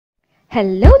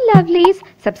Hello lovelies,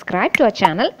 subscribe to our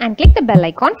channel and click the bell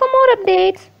icon for more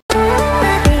updates.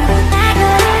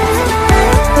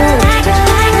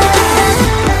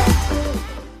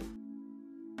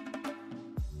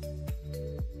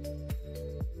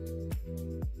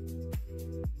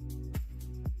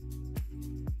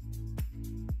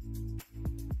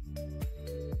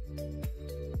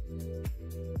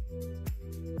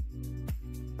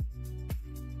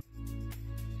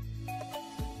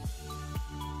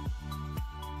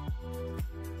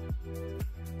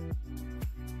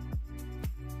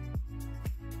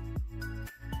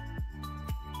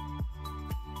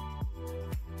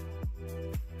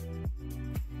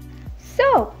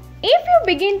 So, if you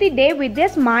begin the day with a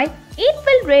smile, it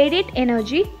will radiate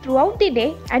energy throughout the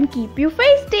day and keep you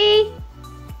feisty.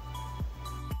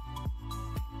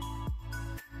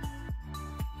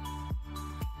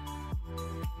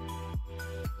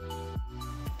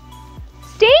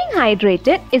 Staying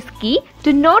hydrated is key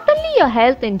to not only your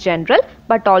health in general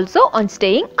but also on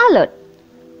staying alert.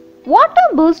 Water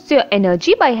boosts your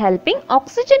energy by helping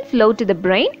oxygen flow to the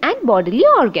brain and bodily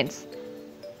organs.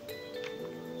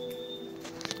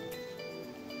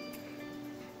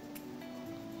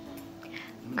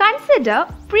 Consider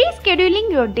pre-scheduling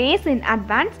your days in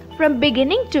advance from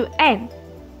beginning to end.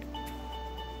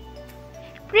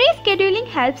 Pre-scheduling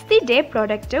helps the day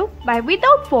productive by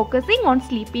without focusing on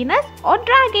sleepiness or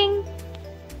dragging.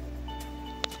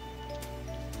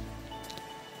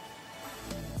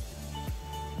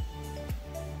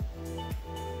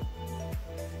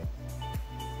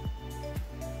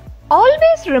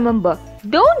 Always remember,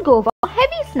 don't go for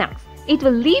heavy snacks. It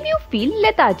will leave you feel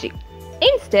lethargic.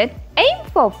 Instead, aim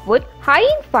for food high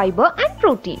in fiber and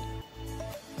protein.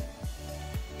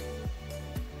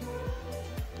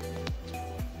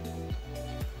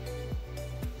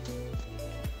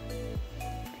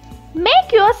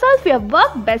 Make yourself your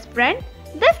work best friend.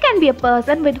 This can be a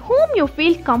person with whom you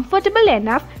feel comfortable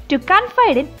enough to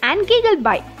confide in and giggle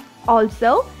by.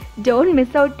 Also, don't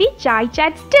miss out the chai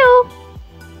chats too.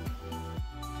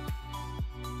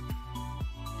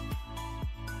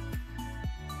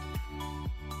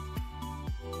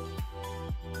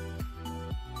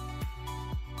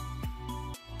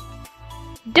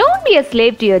 Don't be a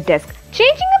slave to your desk.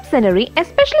 Changing up scenery,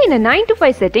 especially in a 9 to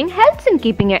 5 setting, helps in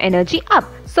keeping your energy up.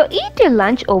 So eat your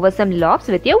lunch over some loaves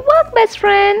with your work best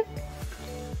friend.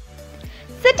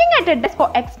 Sitting at a desk for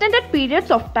extended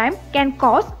periods of time can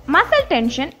cause muscle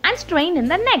tension and strain in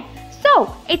the neck.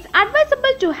 So, it's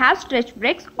advisable to have stretch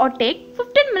breaks or take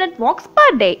 15-minute walks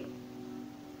per day.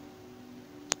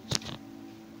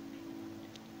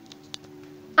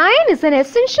 Iron is an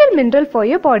essential mineral for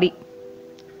your body.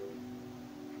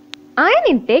 Iron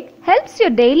intake helps your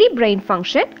daily brain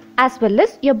function as well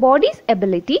as your body's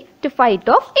ability to fight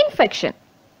off infection.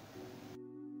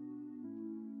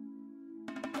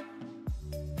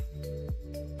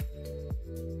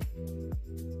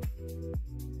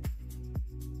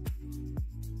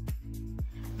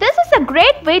 This is a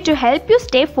great way to help you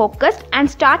stay focused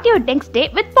and start your next day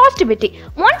with positivity.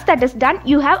 Once that is done,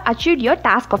 you have achieved your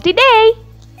task of the day.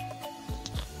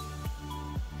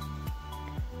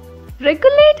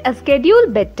 Regulate a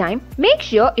scheduled bedtime. Make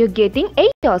sure you're getting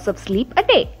 8 hours of sleep a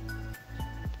day.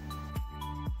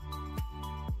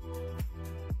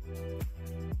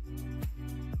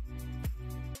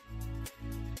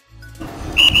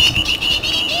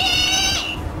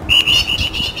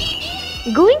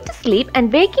 Going to sleep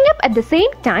and waking up at the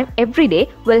same time every day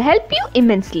will help you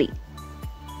immensely.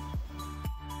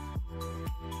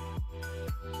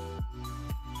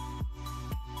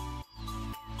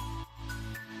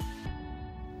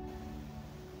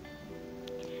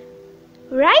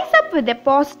 Rise up with a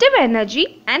positive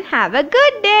energy and have a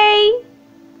good day.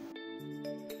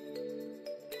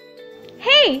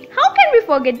 Hey, how can we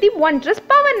forget the wondrous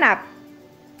power nap?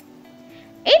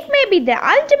 It may be the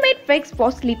ultimate fix for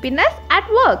sleepiness at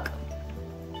work.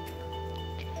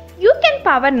 You can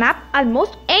power nap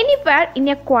almost anywhere in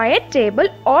a quiet table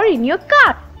or in your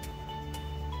car.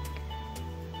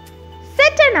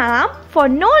 Set an alarm for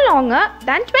no longer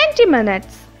than 20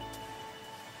 minutes.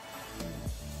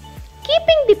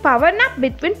 Keeping the power nap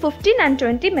between 15 and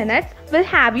 20 minutes will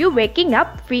have you waking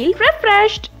up feel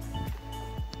refreshed.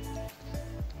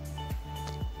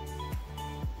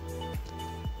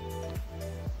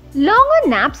 Longer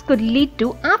naps could lead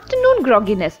to afternoon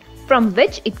grogginess, from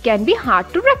which it can be hard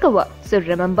to recover. So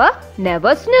remember,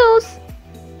 never snooze.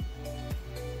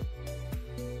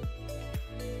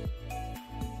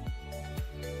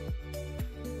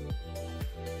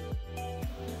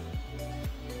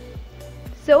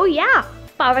 So yeah,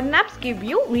 power naps give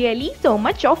you really so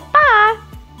much of power.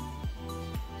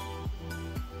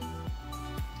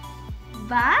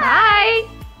 Bye.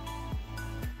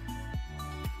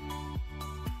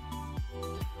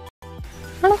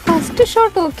 ஆனால் first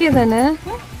shot okay தானே?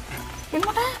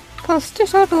 First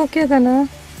shot okay தானே?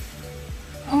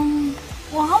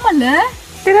 ஆமால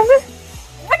திரும்ப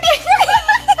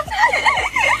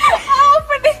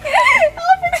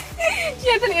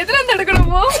எதுல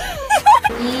தடுக்கணுமோ?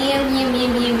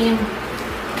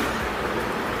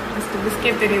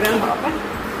 Biscuit தெரியுதா பாப்பேன்.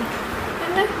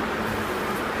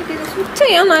 சுச்சா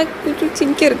ஏன் நான்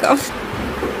சிங்க இருக்கா?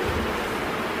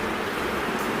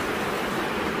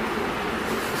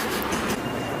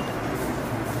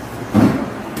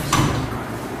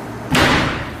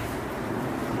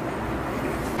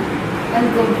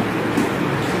 Let's go.